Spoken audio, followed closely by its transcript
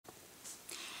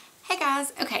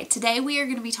guys. Okay, today we are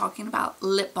going to be talking about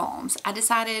lip balms. I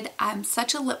decided I'm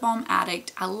such a lip balm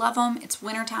addict. I love them. It's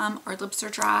wintertime. Our lips are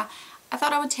dry. I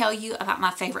thought I would tell you about my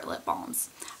favorite lip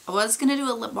balms. I was going to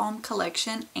do a lip balm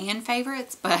collection and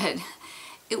favorites, but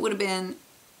it would have been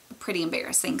pretty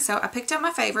embarrassing. So I picked out my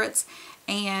favorites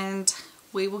and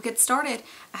we will get started.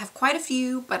 I have quite a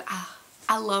few, but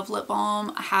I love lip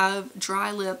balm. I have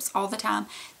dry lips all the time.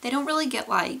 They don't really get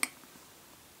like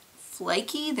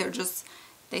flaky.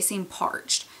 They seem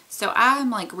parched. So I'm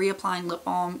like reapplying lip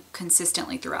balm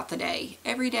consistently throughout the day.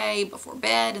 Every day, before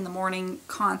bed, in the morning,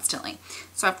 constantly.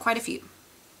 So I have quite a few.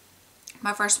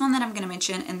 My first one that I'm going to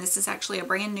mention, and this is actually a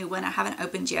brand new one I haven't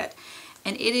opened yet,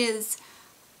 and it is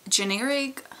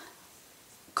generic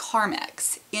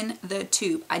Carmex in the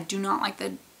tube. I do not like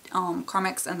the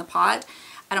Carmex in the pot.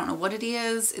 I don't know what it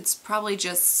is. It's probably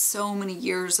just so many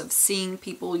years of seeing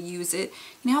people use it.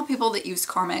 You know how people that use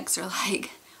Carmex are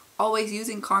like always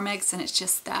using Carmex and it's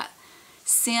just that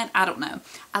scent? I don't know.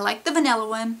 I like the vanilla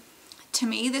one. To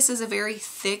me, this is a very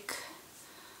thick,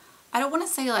 I don't want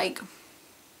to say like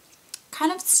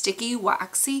kind of sticky,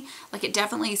 waxy. Like it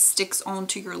definitely sticks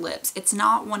onto your lips. It's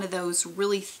not one of those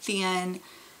really thin,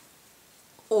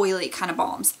 oily kind of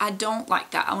balms. I don't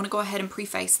like that. I want to go ahead and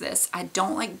preface this. I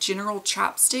don't like general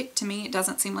chapstick. To me, it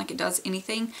doesn't seem like it does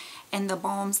anything. And the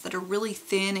balms that are really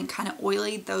thin and kind of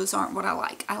oily, those aren't what I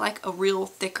like. I like a real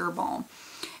thicker balm.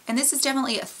 And this is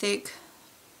definitely a thick,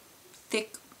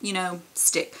 you know,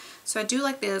 stick. So I do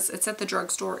like this. It's at the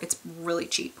drugstore. It's really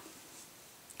cheap.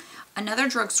 Another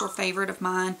drugstore favorite of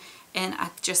mine, and I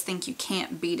just think you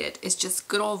can't beat it, is just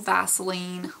good old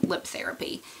Vaseline Lip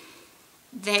Therapy.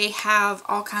 They have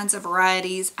all kinds of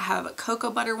varieties. I have a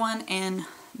cocoa butter one and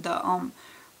the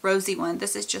rosy one.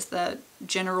 This is just the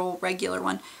general regular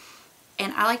one.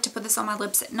 And I like to put this on my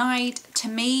lips at night. To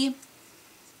me,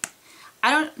 I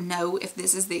don't know if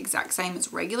this is the exact same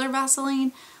as regular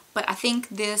Vaseline, but I think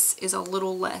this is a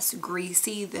little less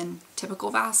greasy than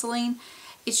typical Vaseline.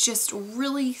 It's just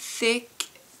really thick,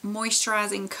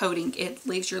 moisturizing coating. It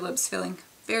leaves your lips feeling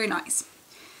very nice.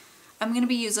 I'm going to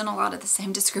be using a lot of the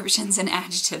same descriptions and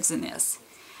adjectives in this.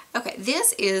 Okay,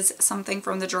 this is something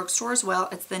from the drugstore as well.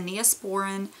 It's the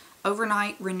Neosporin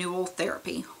Overnight Renewal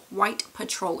Therapy, White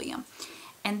Petroleum.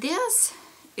 And this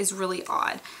is really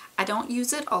odd. I don't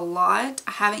use it a lot.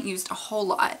 I haven't used a whole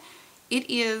lot. It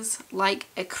is like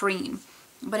a cream.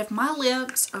 But if my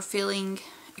lips are feeling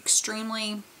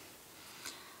extremely,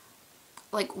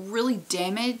 like really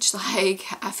damaged, like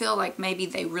I feel like maybe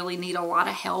they really need a lot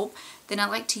of help, then I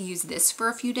like to use this for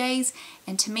a few days.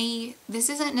 And to me, this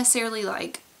isn't necessarily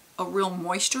like a real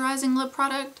moisturizing lip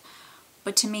product,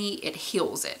 but to me it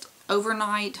heals it.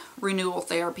 Overnight renewal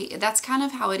therapy. That's kind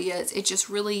of how it is. It just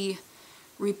really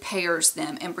repairs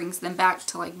them and brings them back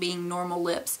to like being normal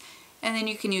lips. And then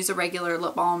you can use a regular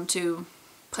lip balm to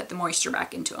put the moisture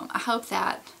back into them. I hope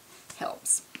that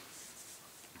helps.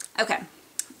 Okay,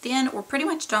 then we're pretty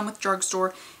much done with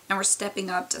drugstore and we're stepping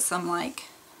up to some like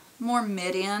more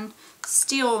mid-end,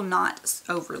 still not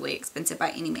overly expensive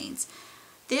by any means.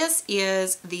 This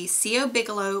is the C.O.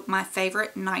 Bigelow My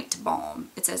Favorite Night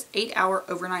Balm. It says 8-hour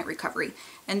overnight recovery.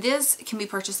 And this can be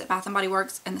purchased at Bath & Body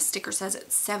Works and the sticker says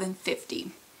it's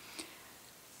 $7.50.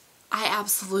 I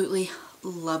absolutely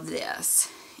love this.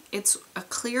 It's a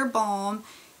clear balm.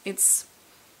 It's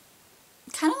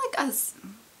kind of like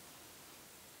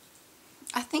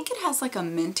I think it has like a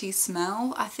minty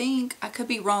smell. I think. I could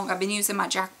be wrong. I've been using my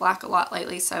Jack Black a lot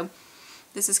lately, so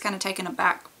this is kind of taking a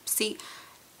back seat.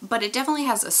 But it definitely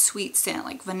has a sweet scent,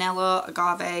 like vanilla,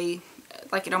 agave,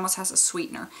 like it almost has a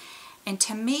sweetener. And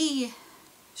to me,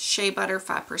 shea butter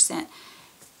 5%,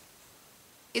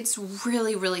 it's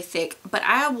really, really thick, but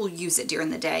I will use it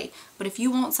during the day. But if you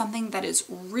want something that is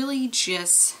really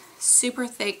just super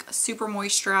thick, super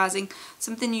moisturizing,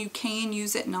 something you can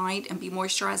use at night and be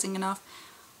moisturizing enough,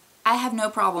 I have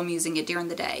no problem using it during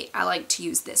the day. I like to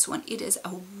use this one. It is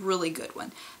a really good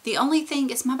one. The only thing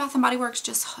is my Bath & Body Works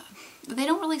they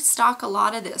don't really stock a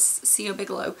lot of this C.O.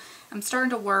 Bigelow. I'm starting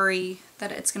to worry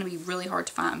that it's going to be really hard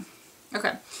to find.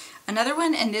 Okay, another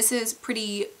one, and this is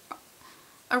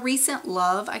a recent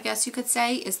love, I guess you could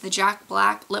say, is the Jack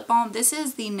Black Lip Balm. This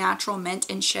is the Natural Mint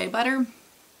and Shea Butter.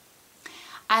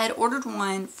 I had ordered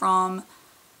one from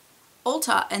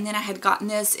Ulta and then I had gotten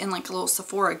this in like a little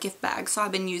Sephora gift bag, so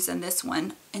I've been using this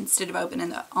one instead of opening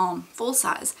the full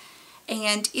size.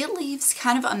 And it leaves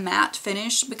kind of a matte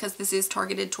finish because this is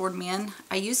targeted toward men.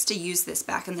 I used to use this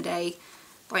back in the day,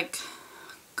 like,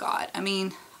 God, I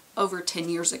mean, over 10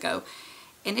 years ago.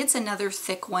 And it's another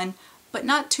thick one, but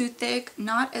not too thick,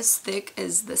 not as thick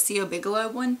as the C.O. Bigelow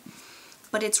one.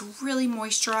 but it's really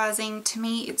moisturizing. To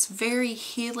me, it's very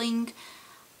healing.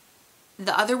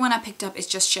 The other one I picked up is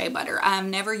just shea butter. I've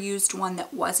never used one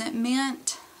that wasn't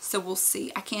mint, so we'll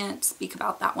see. I can't speak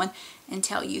about that one and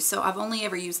tell you. So I've only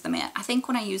ever used the mint. I think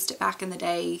when I used it back in the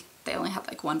day, they only had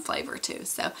like one flavor too.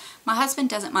 So my husband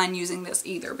doesn't mind using this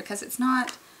either because it's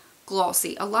not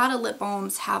glossy. A lot of lip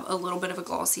balms have a little bit of a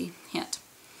glossy hint.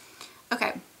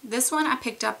 Okay, this one I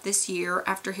picked up this year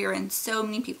after hearing so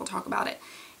many people talk about it.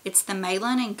 It's the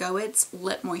Malin and Goetz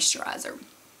Lip Moisturizer.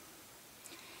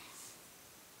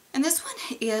 And this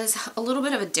one is a little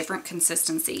bit of a different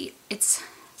consistency. It's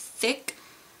thick,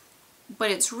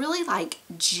 but it's really like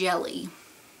jelly.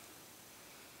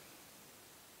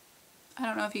 I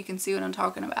don't know if you can see what I'm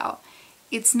talking about.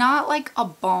 It's not like a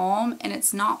balm and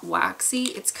it's not waxy.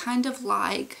 It's kind of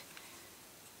like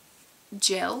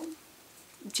jelly.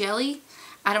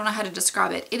 I don't know how to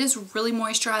describe it. It is really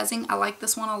moisturizing. I like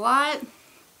this one a lot.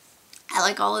 I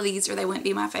like all of these, or they wouldn't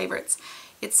be my favorites.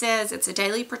 It says it's a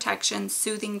daily protection,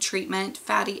 soothing treatment,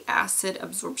 fatty acid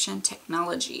absorption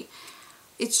technology.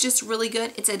 It's just really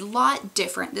good. It's a lot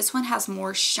different. This one has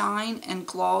more shine and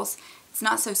gloss. It's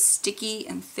not so sticky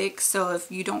and thick, so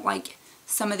if you don't like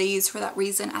some of these for that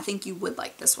reason, I think you would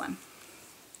like this one.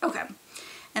 Okay,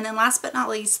 and then last but not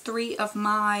least, 3 of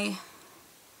my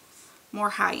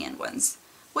more high-end ones,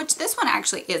 which this one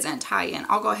actually isn't high-end.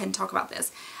 I'll go ahead and talk about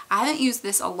this. I haven't used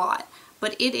this a lot,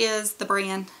 but it is the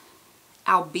brand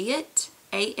Albeit,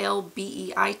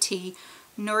 A-L-B-E-I-T,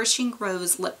 Nourishing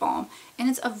Rose Lip Balm. And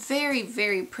it's a very,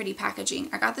 very pretty packaging.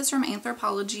 I got this from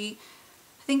Anthropologie.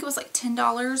 I think it was like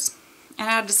 $10. And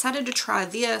I decided to try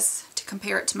this to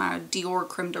compare it to my Dior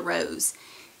Creme de Rose.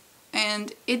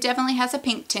 And it definitely has a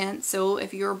pink tint, so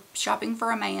if you're shopping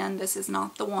for a man, this is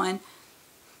not the one.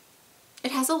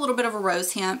 It has a little bit of a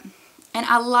rose hint. And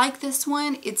I like this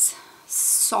one. It's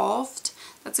soft.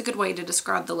 That's a good way to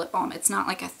describe the lip balm. It's not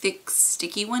like a thick,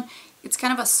 sticky one. It's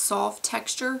kind of a soft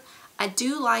texture. I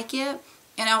do like it.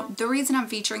 And the reason I'm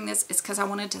featuring this is because I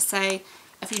wanted to say,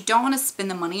 if you don't want to spend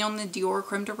the money on the Dior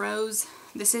Creme de Rose,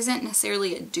 this isn't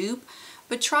necessarily a dupe,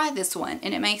 but try this one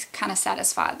and it may kind of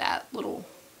satisfy that little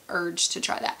urge to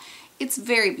try that. It's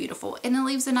very beautiful and it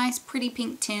leaves a nice pretty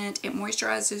pink tint. It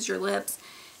moisturizes your lips.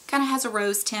 Kind of has a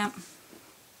rose tint.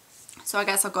 So I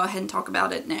guess I'll go ahead and talk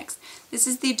about it next. This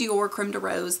is the Dior Creme de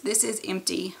Rose. This is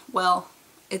empty. Well,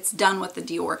 it's done with the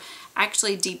Dior. I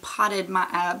actually depotted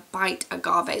my Bite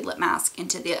Agave lip mask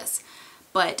into this.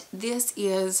 But this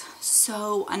is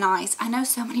so nice. I know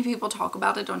so many people talk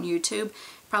about it on YouTube.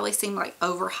 Probably seem like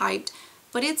overhyped.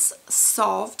 But it's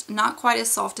soft. Not quite as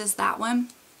soft as that one.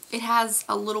 It has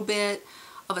a little bit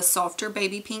of a softer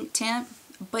baby pink tint.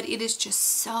 But it is just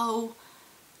so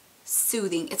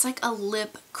soothing. It's like a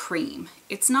lip cream.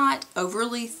 It's not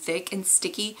overly thick and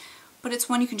sticky, but it's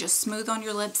one you can just smooth on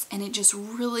your lips and it just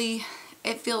really,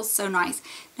 it feels so nice.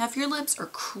 Now if your lips are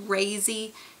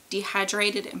crazy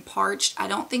dehydrated and parched, I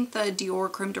don't think the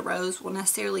Dior Creme de Rose will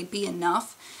necessarily be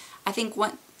enough. I think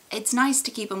it's nice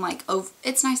to keep them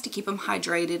it's nice to keep them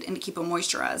hydrated and to keep them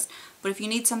moisturized, but if you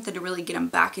need something to really get them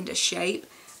back into shape,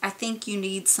 I think you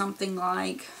need something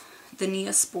like the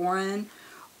Neosporin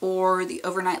or the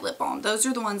Overnight Lip Balm. Those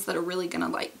are the ones that are really gonna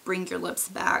like bring your lips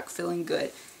back feeling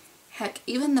good. Heck,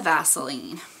 even the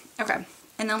Vaseline. Okay,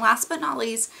 and then last but not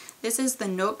least, this is the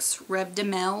Nuxe Rêve de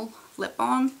Miel Lip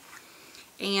Balm.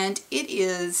 And it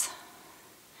is,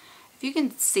 if you can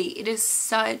see, it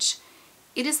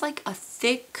is like a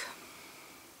thick,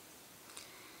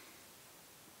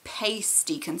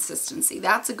 pasty consistency.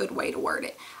 That's a good way to word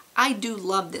it. I do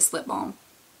love this lip balm.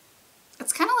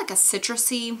 It's kind of like a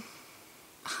citrusy,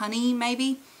 honey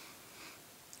maybe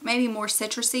more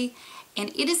citrusy, and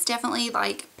it is definitely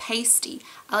like pasty.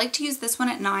 I like to use this one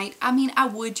at night. I mean, I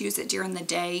would use it during the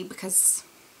day because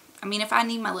I mean, if I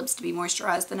need my lips to be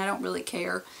moisturized, then I don't really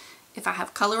care if I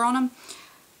have color on them.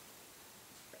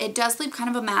 It does leave kind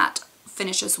of a matte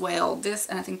finish as well. This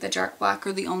and I think the Jack Black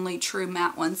are the only true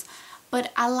matte ones,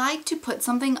 but I like to put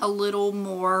something a little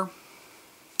more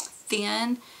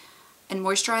thin and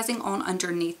moisturizing on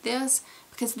underneath this,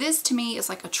 because this to me is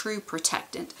like a true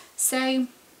protectant. Say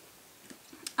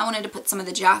I wanted to put some of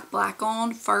the Jack Black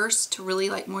on first to really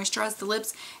like moisturize the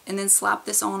lips and then slap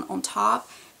this on top,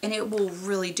 and it will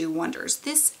really do wonders.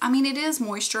 This, I mean, it is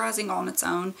moisturizing on its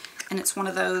own, and it's one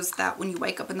of those that when you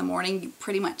wake up in the morning, you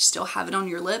pretty much still have it on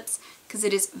your lips because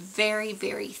it is very,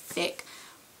 very thick.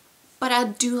 But I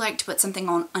do like to put something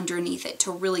on underneath it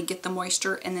to really get the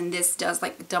moisture, and then this does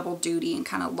like double duty and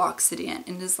kind of locks it in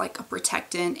and is like a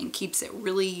protectant and keeps it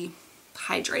really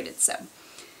hydrated. So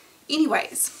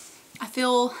anyways, I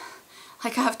feel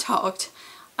like I've talked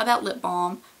about lip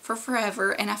balm for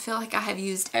forever, and I feel like I have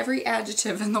used every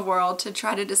adjective in the world to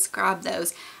try to describe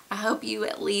those. I hope you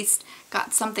at least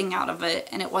got something out of it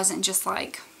and it wasn't just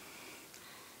like,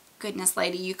 goodness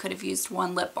lady, you could have used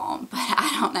one lip balm. But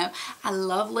I don't know. I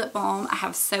love lip balm. I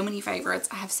have so many favorites.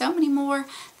 I have so many more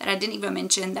that I didn't even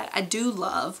mention that I do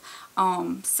love.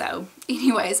 So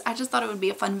anyways, I just thought it would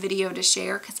be a fun video to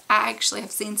share because I actually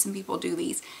have seen some people do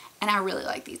these and I really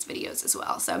like these videos as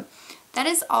well. So that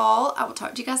is all. I will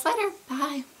talk to you guys later.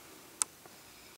 Bye.